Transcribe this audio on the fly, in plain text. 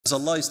As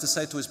Allah used to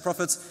say to His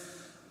prophets,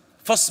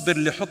 فَاصْبِرْ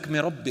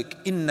لِحُكْمِ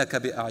رَبِّكَ إِنَّكَ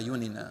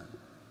بِأَعْيُنِنَا.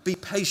 Be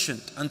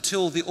patient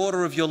until the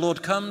order of your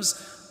Lord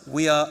comes.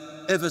 We are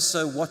ever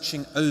so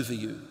watching over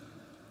you.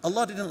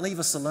 Allah didn't leave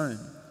us alone.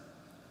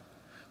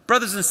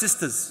 Brothers and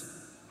sisters,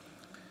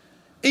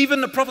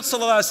 even the Prophet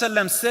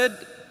ﷺ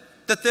said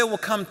that there will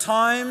come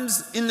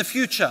times in the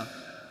future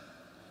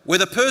where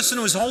the person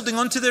who is holding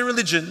on to their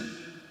religion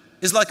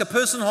is like a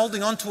person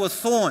holding on to a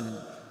thorn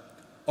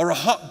or a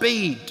hot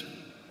bead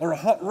or a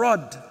hot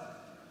rod.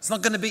 It's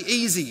not going to be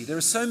easy. There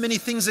are so many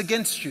things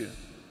against you.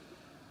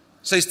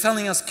 So He's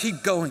telling us,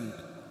 keep going,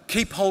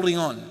 keep holding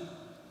on.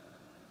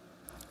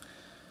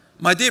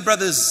 My dear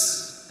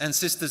brothers and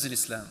sisters in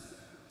Islam,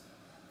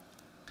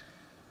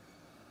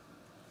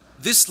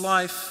 this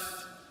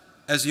life,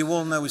 as you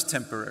all know, is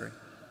temporary.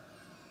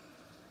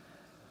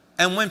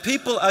 And when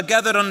people are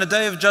gathered on the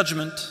Day of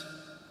Judgment,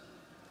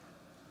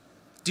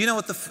 do you know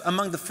what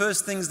among the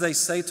first things they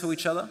say to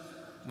each other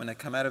when they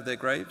come out of their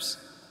graves?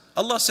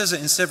 Allah says it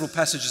in several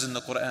passages in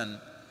the Quran.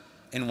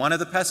 In one of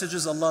the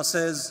passages, Allah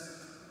says,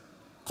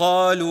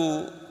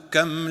 قَالُوا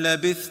كَمْ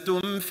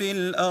لَبِثْتُمْ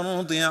فِي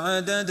الْأَرْضِ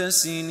عَدَدَ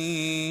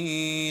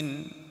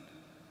سِنِينَ.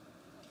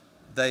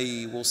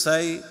 They will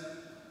say,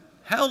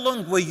 how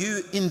long were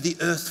you in the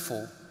earth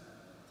for?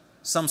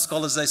 Some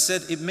scholars, they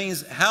said, it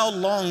means how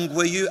long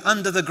were you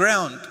under the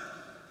ground,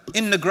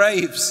 in the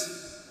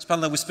graves?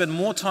 SubhanAllah, we spend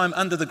more time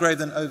under the grave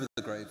than over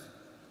the grave.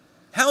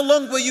 How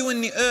long were you in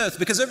the earth?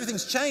 Because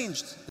everything's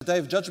changed. The Day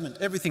of Judgment,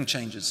 everything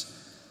changes.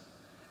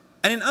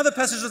 And in other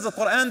passages of the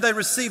Quran, they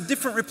receive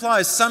different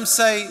replies. Some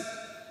say,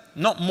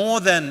 not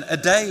more than a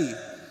day.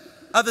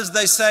 Others,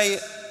 they say,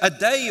 a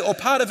day or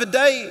part of a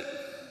day.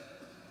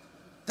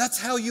 That's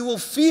how you will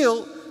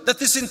feel that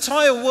this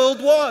entire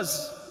world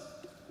was.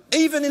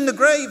 Even in the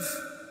grave,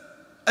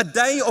 a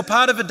day or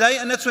part of a day.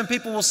 And that's when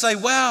people will say,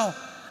 wow,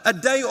 a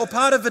day or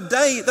part of a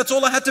day, that's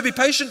all I had to be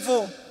patient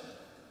for.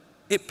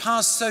 It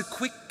passed so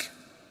quick.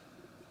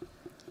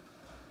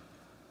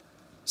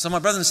 So my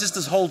brothers and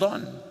sisters, hold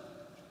on.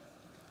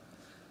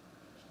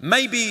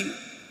 Maybe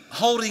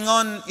holding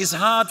on is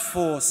hard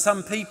for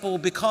some people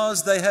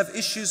because they have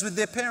issues with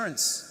their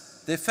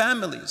parents, their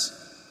families.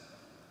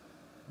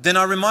 Then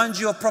I remind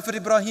you of Prophet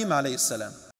Ibrahim alayhi salam.